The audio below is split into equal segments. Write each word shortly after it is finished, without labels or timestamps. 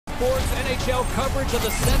Sports NHL coverage of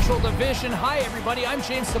the Central Division. Hi, everybody. I'm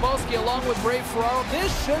James Cebulski along with Ray Ferraro.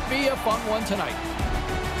 This should be a fun one tonight.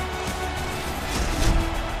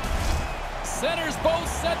 Centers both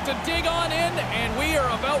set to dig on in, and we are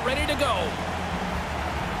about ready to go.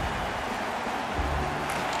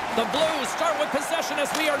 The Blues start with possession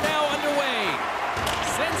as we are now underway.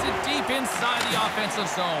 Sends it deep inside the offensive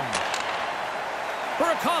zone.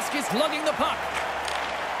 Burakovsky's lugging the puck.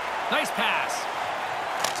 Nice pass.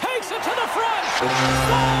 Takes it to the front. Scores!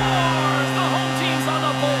 The home team's on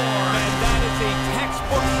the board. And that is a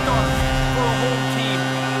textbook start for a home team.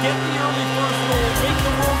 Get the early first goal. Make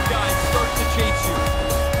the road guys start to chase you.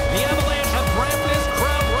 The Avalanche have ramped this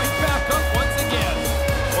crowd right back up once again.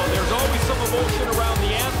 Well, there's always some emotion around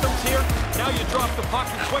the anthems here. Now you drop the puck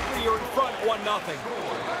and quickly you're in front 1-0.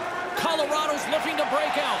 Colorado's looking to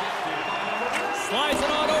break out. Slides it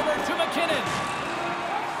on over to McKinnon.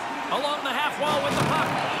 Along the half wall with the puck.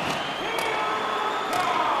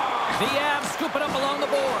 The Avs scoop it up along the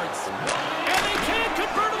boards. And they can't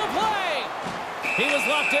convert to the play. He was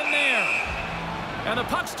left in there. And the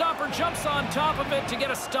puck stopper jumps on top of it to get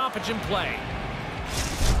a stoppage in play.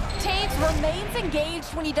 Taves remains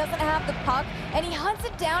engaged when he doesn't have the puck, and he hunts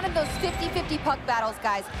it down in those 50-50 puck battles,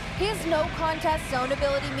 guys. His no-contest zone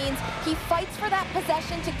ability means he fights for that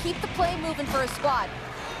possession to keep the play moving for his squad.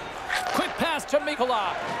 Quick pass to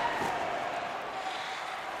Mikula.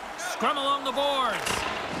 Scrum along the boards.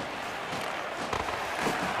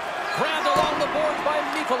 Grabbed along the boards by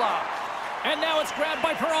Mikula. And now it's grabbed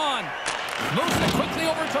by Perron. Moves it quickly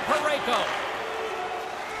over to Parayko.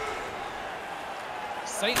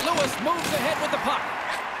 St. Louis moves ahead with the puck.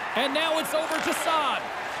 And now it's over to Saad.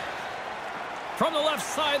 From the left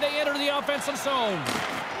side, they enter the offensive zone.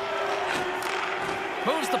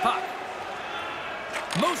 Moves the puck.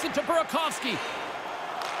 Moves it to Burakovsky.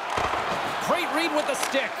 Great read with the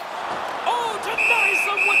stick. Oh, denies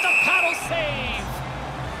him with the paddle save.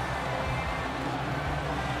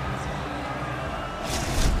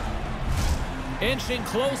 Inching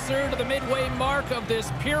closer to the midway mark of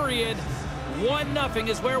this period. 1-0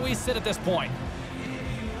 is where we sit at this point.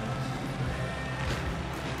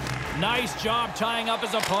 Nice job tying up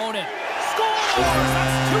his opponent. Scores!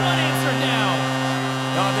 That's 2 unanswered now.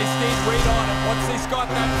 No, they stayed right on it. Once they got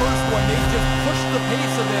that first one, they just pushed the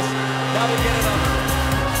pace of this. Now they get another.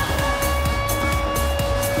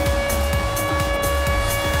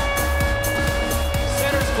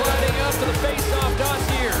 Center's gliding up to the face-off dot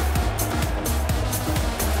here.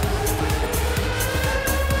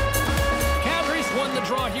 Won the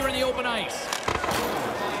draw here in the open ice.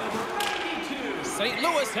 St.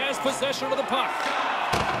 Louis has possession of the puck.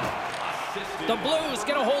 The Blues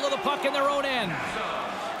get a hold of the puck in their own end.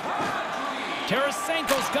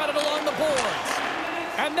 Tarasenko's got it along the boards.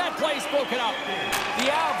 And that play's broken up.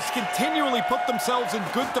 The Avs continually put themselves in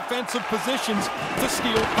good defensive positions to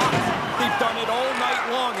steal pucks. They've done it all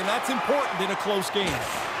night long, and that's important in a close game.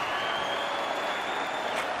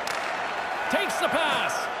 Takes the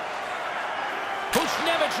pass.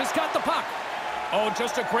 Buchnevich has got the puck. Oh,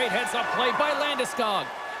 just a great heads-up play by Landeskog.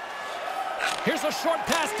 Here's a short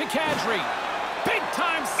pass to Kadri.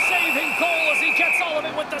 Big-time saving goal as he gets all of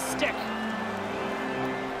it with the stick.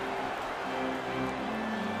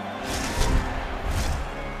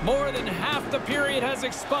 More than half the period has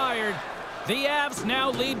expired. The Avs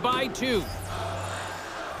now lead by 2.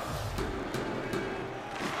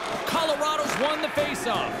 Colorado's won the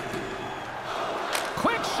faceoff.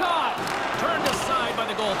 Quick shot! Turned aside by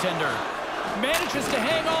the goaltender. Manages to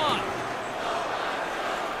hang on.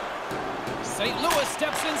 St. Louis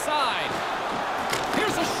steps inside.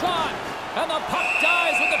 Here's a shot. And the puck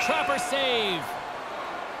dies with the trapper save.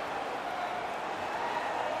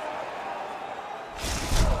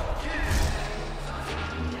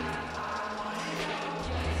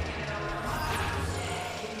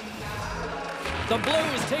 The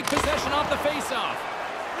Blues take possession off the faceoff.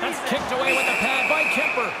 That's kicked away with the pad by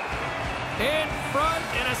Kuemper. In front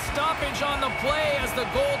and a stoppage on the play as the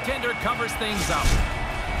goaltender covers things up.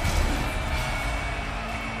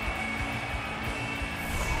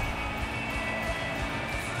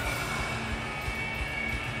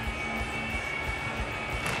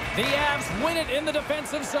 The Avs win it in the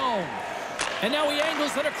defensive zone. And now he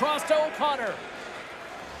angles it across to O'Connor.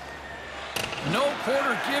 No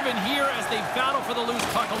quarter given here as they battle for the loose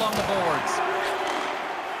puck along the boards.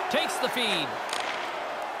 Takes the feed.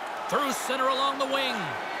 Through center along the wing.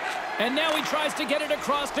 And now he tries to get it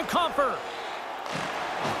across to Kuemper.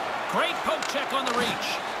 Great poke check on the reach.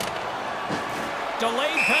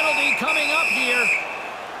 Delayed penalty coming up here.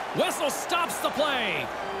 Whistle stops the play.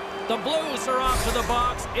 The Blues are off to the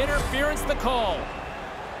box. Interference the call.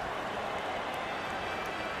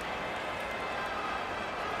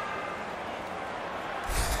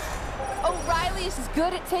 Riley is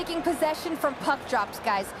good at taking possession from puck drops,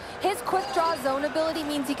 guys. His quick draw zone ability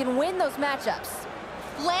means he can win those matchups.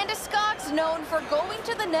 Landeskog's known for going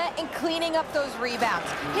to the net and cleaning up those rebounds.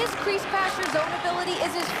 His crease passer zone ability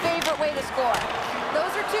is his favorite way to score.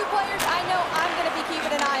 Those are two players I know I'm going to be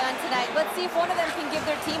keeping an eye on tonight. Let's see if one of them can give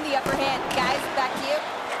their team the upper hand. Guys, back to you.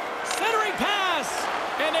 Centering pass,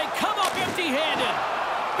 and they come up empty-handed.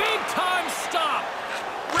 Big-time stop.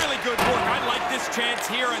 Really good work. I like this chance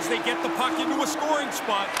here as they get the puck into a scoring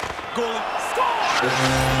spot. Goalie Score!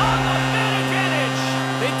 On the man advantage.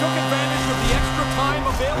 They took advantage of the extra time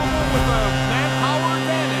available with a manpower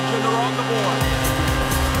advantage, and they're on the board.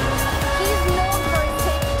 He's known for his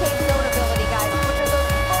take zone ability, guys, which are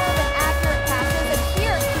those firm and accurate passes. And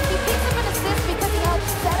here, he picks up an assist because he helped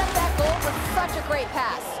set up that goal with such a great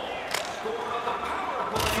pass.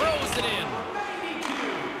 Throws it in.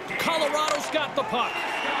 Colorado's got the puck.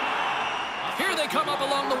 Here they come up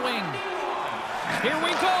along the wing. Here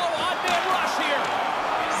we go. Odd man rush here.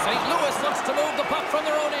 St. Louis looks to move the puck from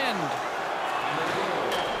their own end.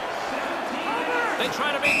 They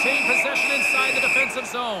try to maintain possession inside the defensive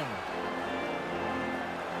zone.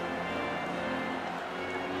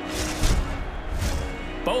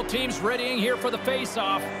 Both teams readying here for the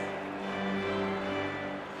face-off.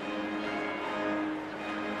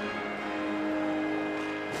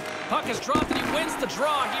 Puck is dropped and he wins the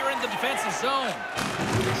draw here in the defensive zone.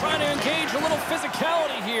 Trying to engage a little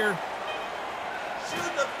physicality here.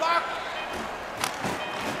 Shoot the puck.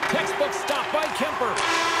 Textbook stop by Kuemper.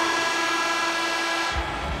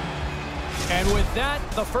 And with that,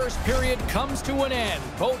 the first period comes to an end.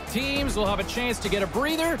 Both teams will have a chance to get a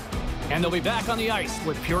breather, and they'll be back on the ice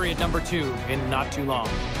with period number 2 in not too long.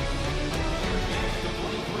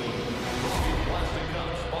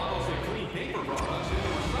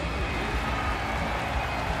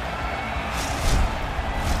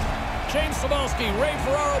 James Cebulski, Ray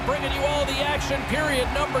Ferraro bringing you all the action. Period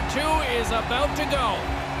number 2 is about to go.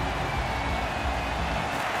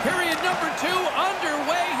 Period number 2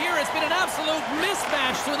 underway here. It's been an absolute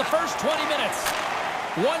mismatch through the first 20 minutes.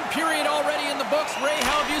 One period already in the books. Ray,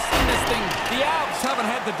 how have you seen this thing? The Avs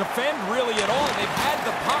haven't had to defend really at all. They've had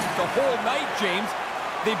the puck the whole night, James.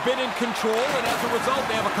 They've been in control, and as a result,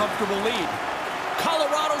 they have a comfortable lead.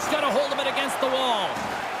 Colorado's got a hold of it against the wall.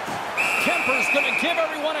 Kuemper's going to give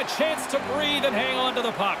everyone a chance to breathe and hang on to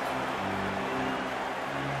the puck.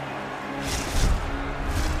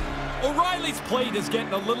 O'Reilly's plate is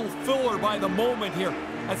getting a little fuller by the moment here.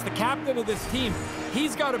 As the captain of this team,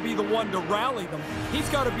 he's got to be the one to rally them. He's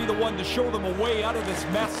got to be the one to show them a way out of this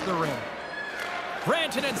mess they're in.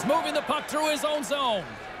 Rantanen's moving the puck through his own zone.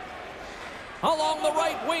 Along the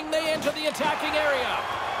right wing, they enter the attacking area.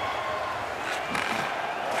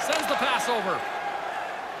 Sends the pass over.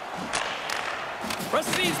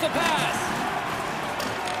 Receives the pass.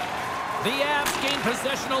 The Avs gain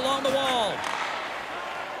possession along the wall.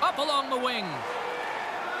 Up along the wing.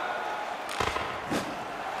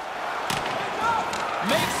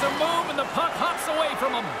 Makes a move and the puck hops away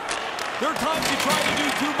from him. There are times you try to do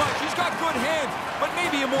too much. He's got good hands, but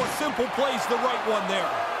maybe a more simple play's the right one there.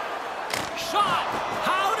 Shot!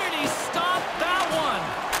 How did he stop that one?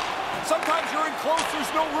 Sometimes you're in close,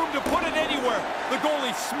 there's no room to put it anywhere. The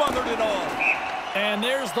goalie smothered it all. And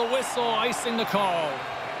there's the whistle icing the call.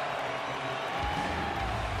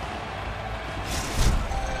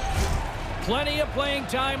 Plenty of playing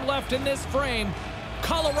time left in this frame.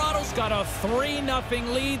 Colorado's got a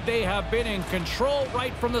 3-0 lead. They have been in control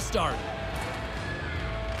right from the start.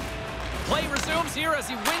 Play resumes here as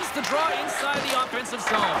he wins the draw inside the offensive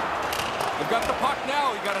zone. They've got the puck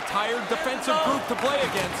now. You got a tired defensive group to play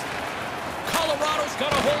against. Colorado's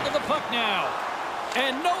got a hold of the puck now.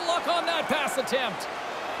 And no luck on that pass attempt.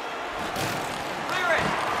 Clear it.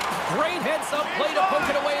 Great heads-up play to poke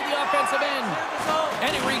it away in the offensive end.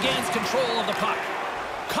 And he regains control of the puck.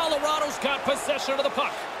 Colorado's got possession of the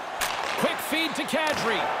puck. Quick feed to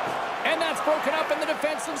Kadri. And that's broken up in the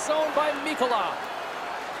defensive zone by Mikkola.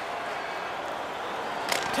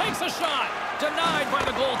 Takes a shot. Denied by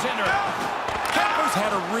the goaltender. Kuemper's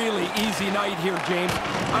had a really easy night here, James.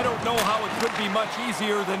 I don't know how it could be much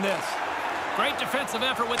easier than this. Great defensive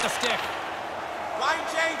effort with the stick. Line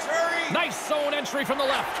change, hurry. Nice zone entry from the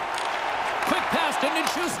left. Quick pass to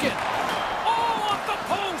Nichushkin. Oh, off the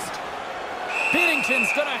post.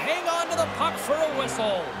 Binnington's going to hang on to the puck for a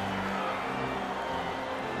whistle.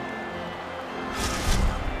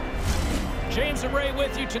 James and Ray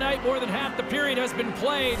with you tonight. More than half the period has been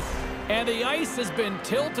played, and the ice has been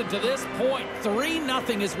tilted to this point.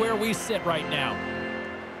 3-0 is where we sit right now.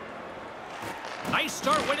 Nice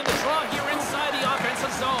start winning the draw here inside the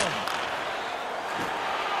offensive zone.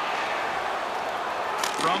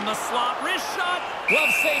 From the slot, wrist shot. Glove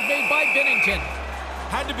save made by Binnington.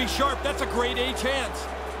 Had to be sharp. That's a grade A chance.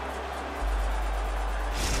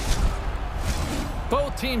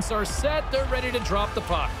 Both teams are set. They're ready to drop the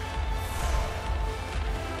puck.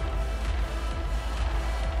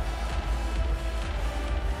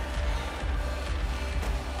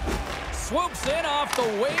 Swoops in off the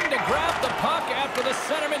wing to grab the puck after the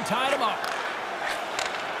centerman tied him up.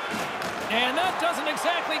 And that doesn't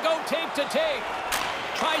exactly go tape to tape.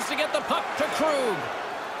 Tries to get the puck to Krug.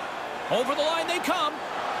 Over the line they come.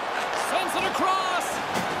 Sends it across.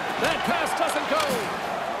 That pass doesn't go.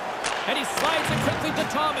 And he slides it quickly to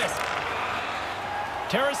Thomas.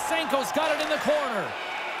 Tarasenko's got it in the corner.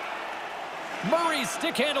 Murray's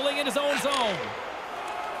stick handling in his own zone.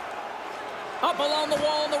 Up along the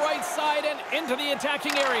wall on the right side and into the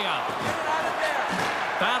attacking area. Get it out of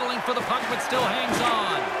there. Battling for the puck, but still hangs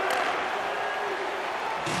on.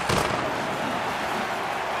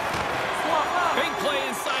 Big play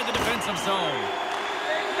inside the defensive zone.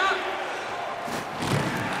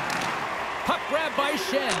 Puck grab by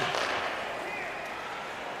Shen.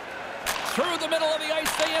 Through the middle of the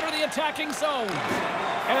ice, they enter the attacking zone.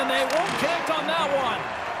 And they won't connect on that one.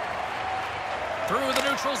 Through the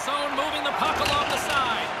neutral zone, moving the puck along the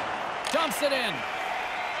side. Dumps it in.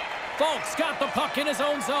 Folks got the puck in his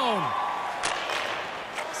own zone.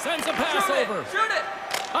 Sends a pass over. Shoot it!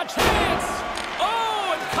 A chance!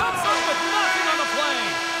 Oh, and comes up with nothing on the play.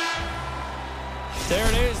 There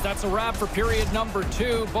it is. That's a wrap for period number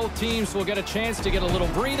 2. Both teams will get a chance to get a little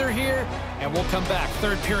breather here, and we'll come back.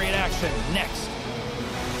 Third period action next.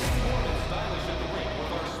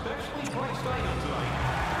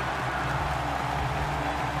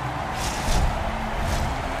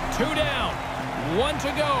 Two down, 1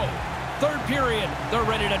 to go. Third period, they're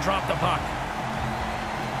ready to drop the puck.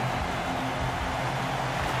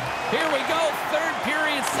 Here we go, third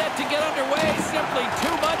period set to get underway. Simply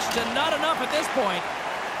too much to not enough at this point.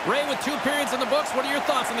 Ray, with 2 periods in the books, what are your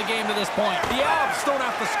thoughts on the game to this point? The Avs don't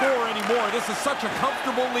have to score anymore. This is such a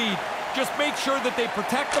comfortable lead. Just make sure that they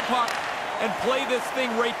protect the puck and play this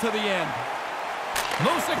thing right to the end.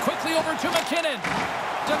 Moves it quickly over to McKinnon.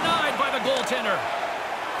 Denied by the goaltender.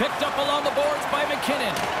 Picked up along the boards by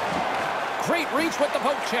McKinnon. Great reach with the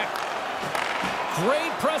poke check. Great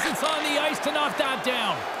presence on the ice to knock that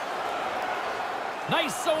down.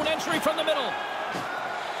 Nice zone entry from the middle.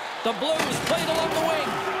 The Blues played along the wing.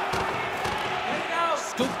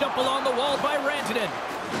 Scooped up along the wall by Rantanen.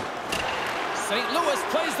 St. Louis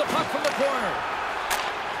plays the puck from the corner.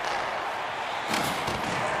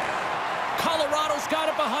 Colorado's got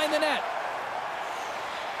it behind the net.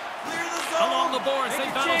 Clear the zone. Along the boards, they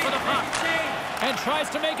battle for the puck. And tries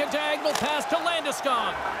to make a diagonal pass to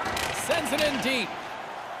Landeskog. Sends it in deep.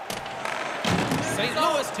 St.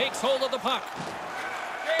 Louis takes hold of the puck.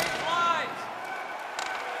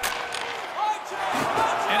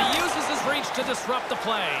 And he uses his reach to disrupt the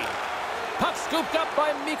play. Puck scooped up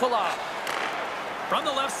by Mikkola. From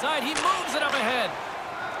the left side, he moves it up ahead.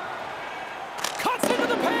 Cuts into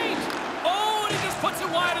the paint. Oh, and he just puts it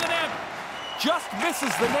wide of the net. Just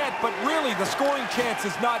misses the net, but really the scoring chance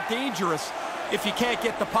is not dangerous if you can't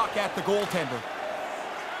get the puck at the goaltender.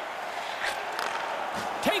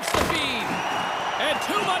 Takes the feed. And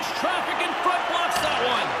too much traffic in front blocks that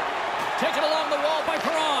one. Taken along the wall by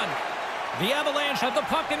Perron. The Avalanche have the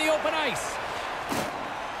puck in the open ice.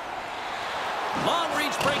 Long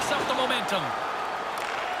reach breaks up the momentum.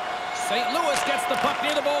 St. Louis gets the puck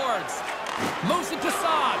near the boards. Moves it to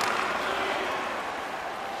Saad.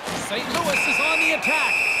 St. Louis is on the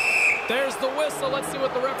attack. There's the whistle. Let's see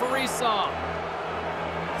what the referee saw.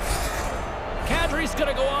 Kadri's going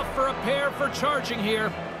to go off for a pair for charging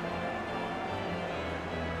here.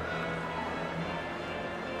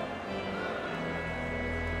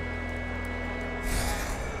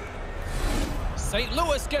 St.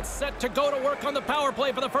 Louis gets set to go to work on the power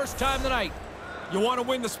play for the first time tonight. You want to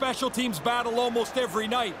win the special teams battle almost every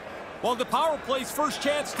night. Well, the power play's first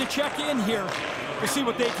chance to check in here. We'll see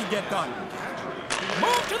what they can get done.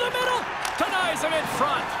 Move to the middle. Denies him in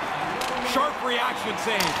front. Sharp reaction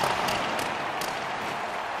save.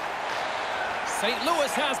 St.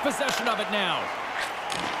 Louis has possession of it now.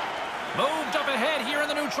 Moved up ahead here in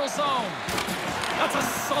the neutral zone. That's a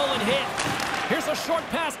solid hit. Here's a short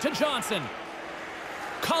pass to Johnson.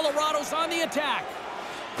 Colorado's on the attack.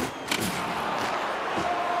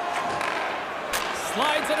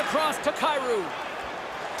 Slides it across to Kyrou.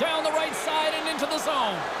 Down the right side and into the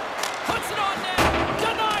zone. Puts it on net.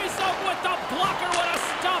 Denies him with the blocker. What a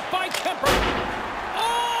stop by Kuemper.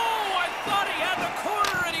 Oh, I thought he had the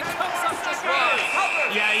corner and he comes up just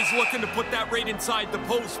right. Yeah, he's is looking to put that right inside the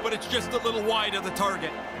post, but it's just a little wide of the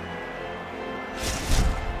target.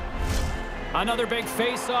 Another big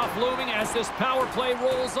face-off looming as this power play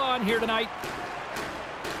rolls on here tonight.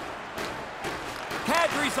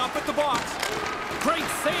 Kadri's up at the box. Great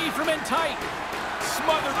save from in tight.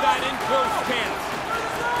 Smothered that in close chance.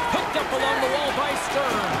 Picked up along the wall by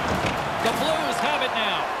Stern. The Blues have it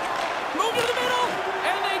now. Move to the middle,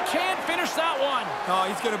 and they can't finish that one. Oh,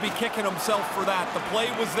 he's going to be kicking himself for that. The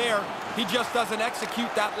play was there. He just doesn't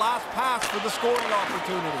execute that last pass for the scoring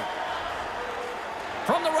opportunity.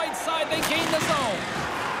 From the right side, they gain the zone.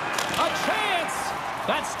 A chance!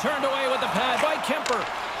 That's turned away with the pad by Kuemper.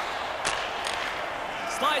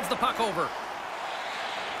 Slides the puck over.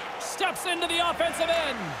 Steps into the offensive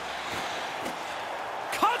end.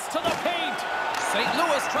 Cuts to the paint. St.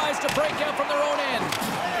 Louis tries to break out from their own end.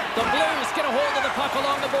 The Blues get a hold of the puck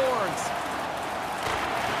along the boards.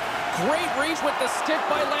 Great reach with the stick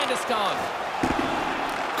by Landeskog.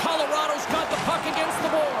 Colorado's got the puck against the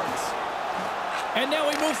boards. And now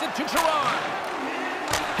he moves it to Girard.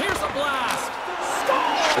 Here's a blast. Score!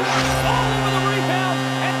 All over the rebound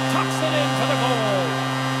and tucks it in for the goal.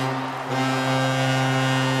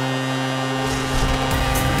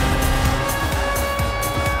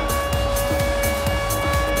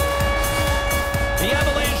 The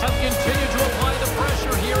Avalanche have continued to apply the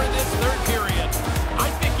pressure here in this third period.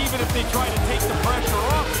 I think even if they try to take the pressure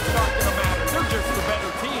off, it's not going to matter. They're just the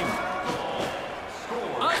better team.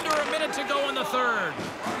 Under a minute to go in the third.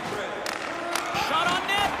 Shot on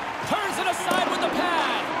net. Turns it aside with the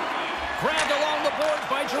pad. Grabbed along the boards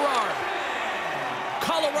by Girard.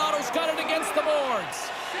 Colorado's got it against the boards.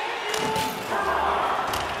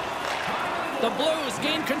 The Blues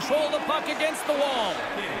gain control of the puck against the wall.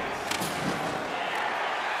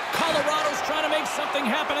 Colorado's trying to make something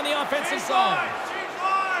happen in the offensive zone.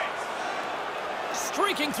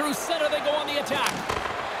 Streaking through center, they go on the attack.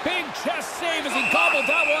 Big chest save as he gobbled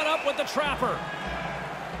that one up with the trapper.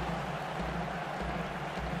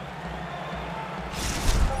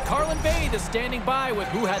 Carlin Bade is standing by with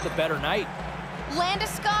who had the better night.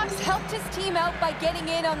 Landeskog's helped his team out by getting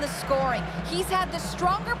in on the scoring. He's had the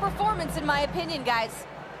stronger performance, in my opinion, guys.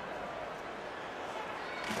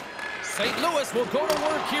 St. Louis will go to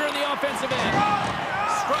work here in the offensive end.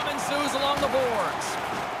 Scrum ensues along the boards.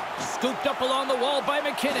 Scooped up along the wall by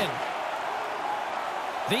McKinnon.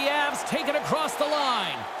 The Avs take it across the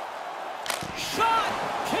line. Shot!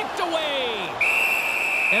 Kicked away!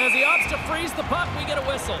 And as he opts to freeze the puck, we get a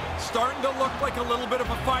whistle. Starting to look like a little bit of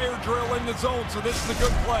a fire drill in the zone, so this is a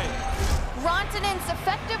good play. Rantanen's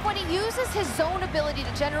effective when he uses his zone ability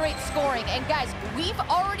to generate scoring. And guys, we've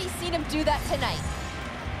already seen him do that tonight.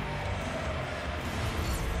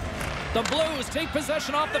 The Blues take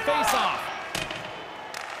possession off the faceoff.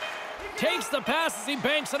 Takes the pass as he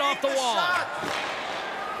banks it off the wall.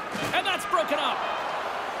 And that's broken up.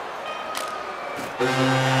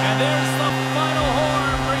 And there's the final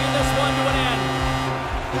horn, bringing this one to an end.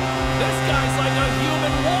 This guy's like a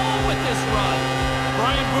human wall with this run.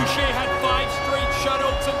 Brian Boucher had 5 straight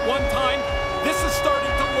shutouts at one time. This is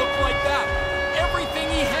starting to look like that.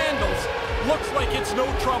 Everything he handles looks like it's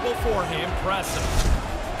no trouble for him. Impressive.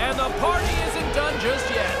 And the party isn't done just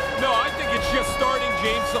yet. No, I think it's just starting,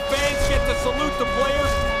 James. The fans get to salute the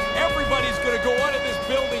players. Everybody's going to go out of this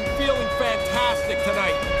building feeling fantastic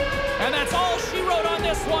tonight. And that's all she wrote on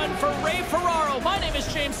this one for Ray Ferraro. My name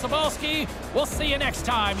is James Cebulski. We'll see you next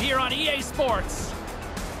time here on EA Sports.